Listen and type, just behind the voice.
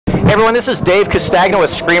Hey everyone, this is Dave Castagna with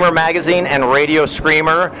Screamer Magazine and Radio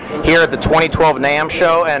Screamer here at the 2012 NAMM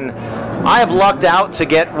show, and I have lucked out to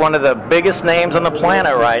get one of the biggest names on the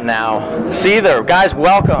planet right now, Seether. Guys,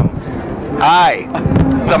 welcome. Hi.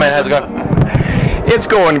 What's up, man? How's it going? It's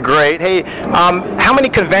going great. Hey, how many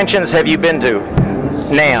conventions have you been to?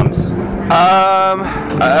 NAMMs?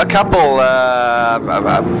 A couple.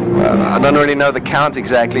 I don't really know the count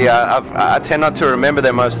exactly. I tend not to remember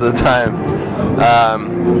them most of the time.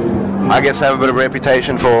 I guess I have a bit of a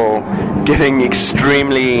reputation for getting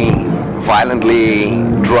extremely violently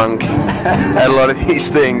drunk at a lot of these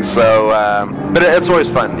things. So, but it's always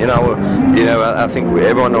fun. You know. I think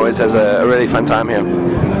everyone always has a really fun time here.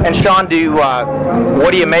 And Sean,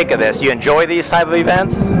 what do you make of this? You enjoy these type of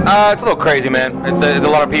events? It's a little crazy, man. It's a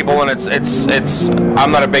lot of people, and it's.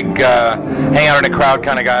 I'm not a big hang out in a crowd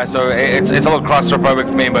kind of guy, so it's a little claustrophobic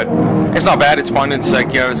for me. But it's not bad. It's fun. It's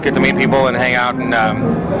like, it's good to meet people and hang out and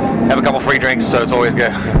have a couple free drinks. So it's always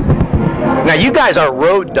good. Now you guys are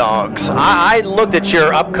road dogs. I looked at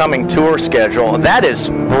your upcoming tour schedule. That is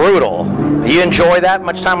brutal. You enjoy that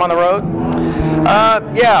much time on the road?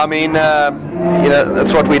 Yeah, I mean,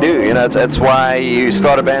 that's what we do. It's why you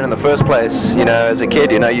start a band in the first place. As a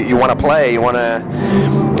kid, you want to play, you want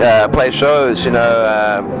to play shows.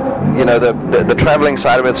 The traveling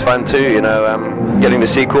side of it's fun too. Getting to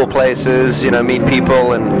see cool places, meet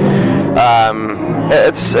people, and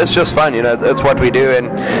it's just fun. It's what we do, and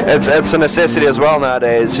it's a necessity as well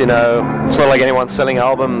nowadays. It's not like anyone's selling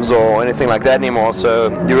albums or anything like that anymore. So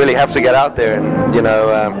you really have to get out there and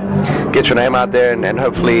get your name out there, and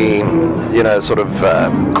hopefully sort of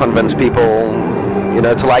convince people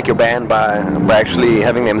to like your band by actually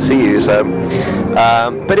having them see you. So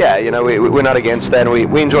but yeah, we're not against that,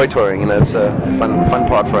 and we enjoy touring. It's a fun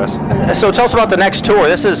part for us. So tell us about the next tour.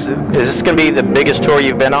 Is this going to be the biggest tour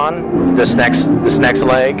you've been on, this next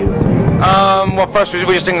leg? Well, first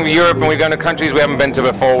we're just in Europe, and we're going to countries we haven't been to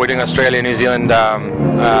before. We're doing Australia, New Zealand,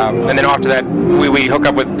 and then after that we hook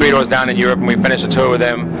up with Three Doors Down in Europe, and we finish the tour with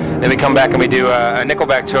them. Then we come back and we do a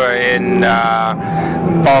Nickelback tour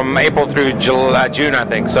from April through June, I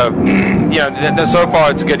think. So, so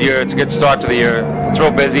far it's a good year. It's a good start to the year. It's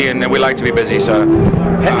real busy, and we like to be busy. So.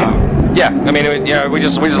 Yeah, I mean, we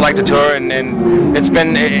just like to tour, and it's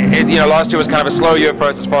been, last year was kind of a slow year for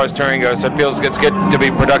us as far as touring goes. So it's good to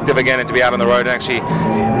be productive again and to be out on the road and actually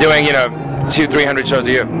doing 200-300 shows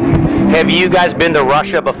a year. Have you guys been to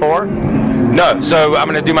Russia before? No, so I'm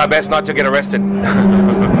going to do my best not to get arrested.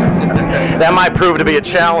 That might prove to be a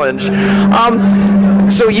challenge.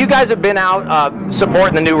 So you guys have been out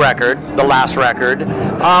supporting the new record, the last record.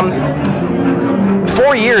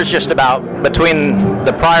 4 years just about between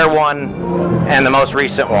the prior one and the most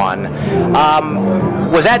recent one.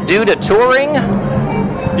 Was that due to touring?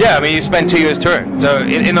 Yeah, I mean, you spend 2 years touring. So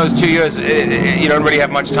in those 2 years, you don't really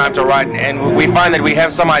have much time to write. And we find that we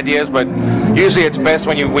have some ideas, but usually it's best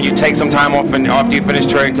when you take some time off, and after you finish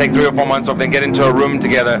touring, take 3 or 4 months off, then get into a room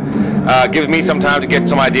together. Gives me some time to get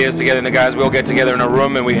some ideas together, and the guys will get together in a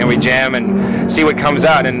room, and we jam and see what comes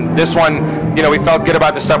out. And this one, we felt good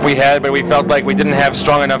about the stuff we had, but we felt like we didn't have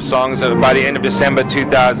strong enough songs by the end of December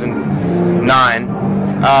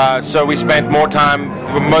 2009. So we spent more time.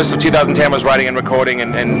 Most of 2010 was writing and recording,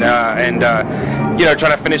 and trying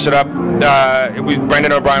to finish it up.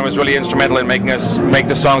 Brendan O'Brien was really instrumental in making us make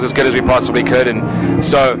the songs as good as we possibly could, and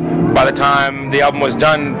so by the time the album was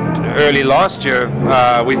done early last year,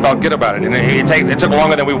 we felt good about it. And it took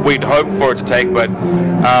longer than we'd hoped for it to take, but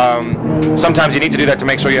sometimes you need to do that to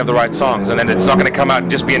make sure you have the right songs, and then it's not going to come out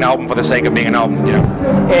and just be an album for the sake of being an album.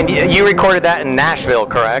 And you recorded that in Nashville,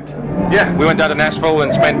 correct? Yeah, we went down to Nashville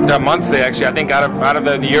and spent months there. Actually, I think out of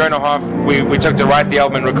the year and a half we took to write the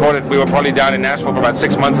album and record it, we were probably down in Nashville for about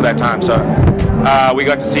 6 months of that time. So we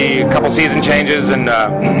got to see a couple season changes, and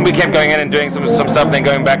we kept going in and doing some stuff, then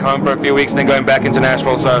going back home for a few weeks, and then going back into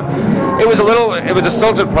Nashville. So it was a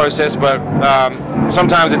stilted process, but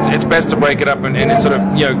sometimes it's best to break it up and sort of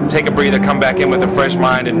take a breather, come back in with a fresh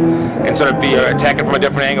mind, and sort of attack it from a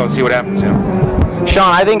different angle and see what happens.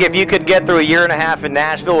 Sean, I think if you could get through a year and a half in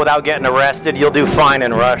Nashville without getting arrested, you'll do fine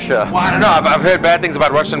in Russia. Well, I don't know. I've heard bad things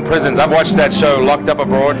about Russian prisons. I've watched that show, Locked Up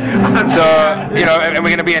Abroad. So, and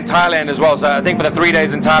we're going to be in Thailand as well. So I think for the 3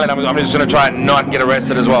 days in Thailand, I'm just going to try and not get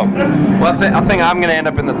arrested as well. Well, I think I'm going to end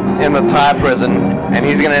up in the Thai prison, and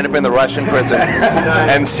he's going to end up in the Russian prison.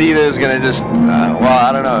 And Seether's going to just,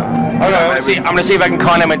 I don't know. I'm going to see if I can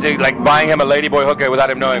con him into buying him a ladyboy hooker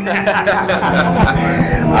without him knowing.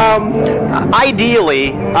 Ideally, ideally,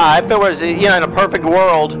 if it was, in a perfect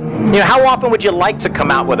world, how often would you like to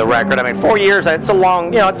come out with a record? I mean, 4 years, it's a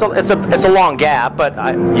long, it's a long gap, but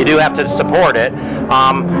you do have to support it.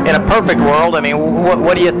 In a perfect world, I mean,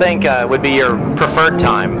 what do you think would be your preferred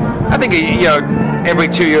time? I think every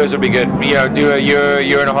 2 years would be good. Do a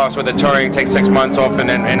year and a half worth of touring, take 6 months off,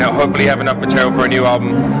 and hopefully have enough material for a new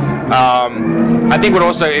album. I think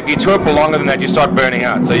also, if you tour for longer than that, you start burning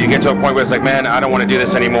out. So you get to a point where it's like, man, I don't want to do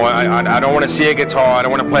this anymore. I don't want to see a guitar. I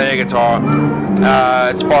don't want to play a guitar.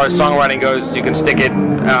 As far as songwriting goes, you can stick it.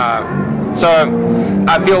 So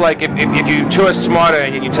I feel like if you tour smarter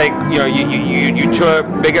and you take, you tour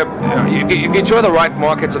bigger, if you tour the right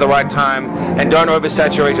markets at the right time and don't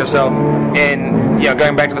oversaturate yourself in,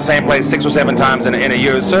 going back to the same place 6 or 7 times in a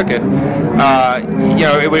year's circuit,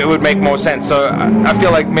 it would make more sense. So I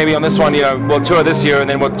feel like maybe on this one, we'll tour this year and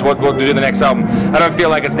then we'll do the next album. I don't feel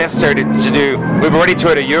like it's necessary to do. We've already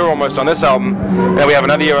toured a year almost on this album, and we have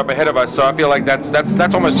another year up ahead of us. So I feel like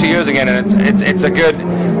that's almost 2 years again, and it's a good.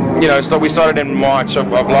 So we started in March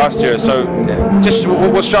of last year, so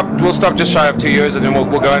we'll stop just shy of 2 years, and then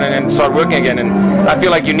we'll go in and start working again. And I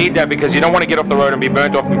feel like you need that because you don't want to get off the road and be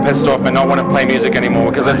burnt off and pissed off and not want to play music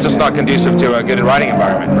anymore, because it's just not conducive to a good writing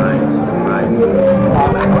environment.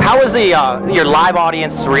 How has your live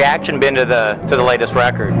audience reaction been to the latest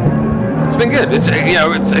record? It's been good.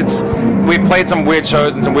 We played some weird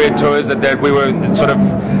shows and some weird tours that we were sort of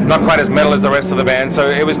not quite as metal as the rest of the band, so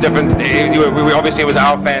it was different. Obviously, it was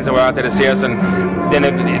our fans that were out there to see us, and then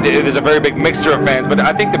there's a very big mixture of fans. But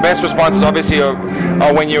I think the best responses obviously are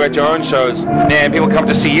when you're at your own shows and people come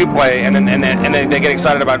to see you play, and then they get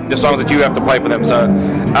excited about the songs that you have to play for them. So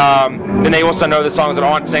then they also know the songs that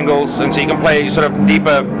aren't singles, and so you can play sort of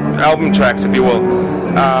deeper album tracks, if you will.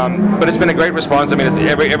 But it's been a great response. I mean,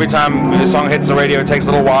 every time the song hits the radio, it takes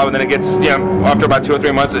a little while, and then it gets, after about 2 or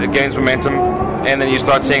 3 months, it gains momentum, and then you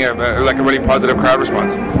start seeing a really positive crowd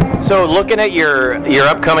response. So, looking at your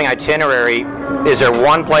upcoming itinerary, is there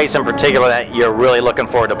one place in particular that you're really looking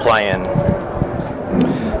forward to playing?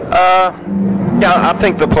 I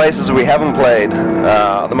think the places we haven't played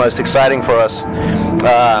are the most exciting for us.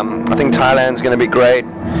 I think Thailand's going to be great.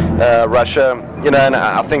 Russia, and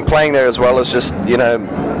I think playing there as well as just,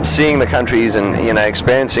 seeing the countries and,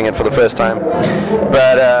 experiencing it for the first time.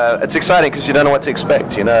 But it's exciting because you don't know what to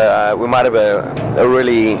expect. We might have a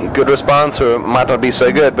really good response, or it might not be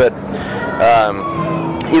so good, but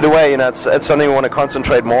either way, it's something we want to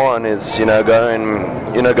concentrate more on, is,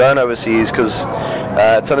 going overseas, because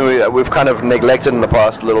it's something we've kind of neglected in the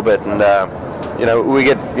past a little bit, and we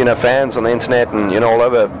get fans on the internet and all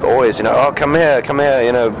over always oh, come here,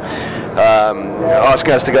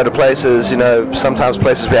 asking us to go to places, sometimes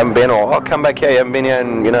places we haven't been, or come back here, you haven't been here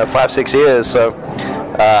in 5-6 years. So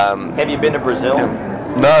have you been to Brazil?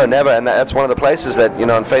 No, never. And that's one of the places that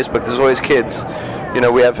on Facebook there's always kids.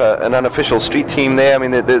 We have an unofficial street team there. I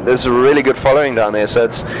mean, there's a really good following down there. So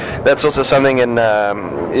that's also something in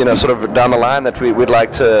sort of down the line that we'd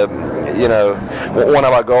like to. One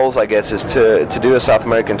of our goals, I guess, is to do a South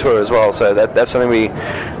American tour as well. So that's something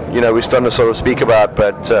we're starting to sort of speak about.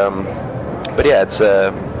 But yeah,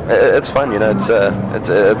 it's fun.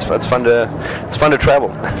 It's fun to travel.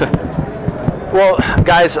 Well,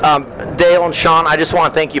 guys, Dale and Sean, I just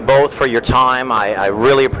want to thank you both for your time. I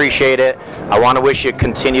really appreciate it. I want to wish you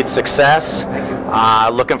continued success.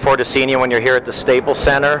 Looking forward to seeing you when you're here at the Staples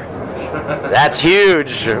Center. That's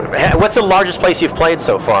huge. What's the largest place you've played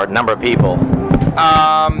so far, number of people?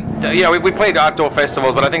 We played outdoor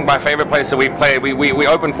festivals, but I think my favorite place that we played, we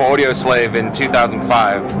opened for Audio Slave in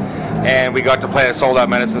 2005, and we got to play a sold-out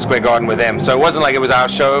Madison Square Garden with them. So it wasn't like it was our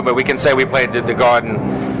show, but we can say we played the Garden.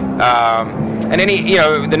 And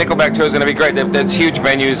the Nickelback tour is going to be great. There's huge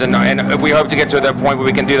venues, and we hope to get to that point where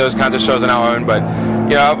we can do those kinds of shows on our own. But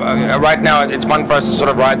right now it's fun for us to sort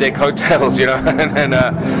of ride their coattails, and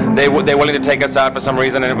they're willing to take us out for some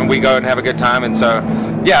reason, and we go and have a good time. And so,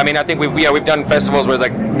 yeah, I mean, I think we've done festivals where it's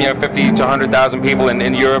like 50 to 100,000 people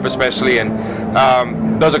in Europe especially, and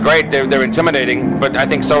those are great. They're intimidating, but I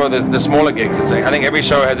think so are the smaller gigs. I think every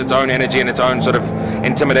show has its own energy and its own sort of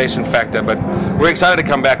intimidation factor. But we're excited to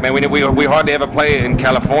come back, man. We hardly ever play in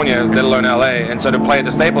California, let alone LA, and so to play at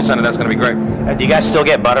the Staples Center, that's going to be great. Do you guys still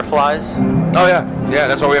get butterflies? Oh yeah,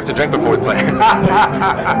 that's why we have to drink before we play.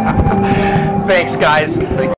 Thanks, guys.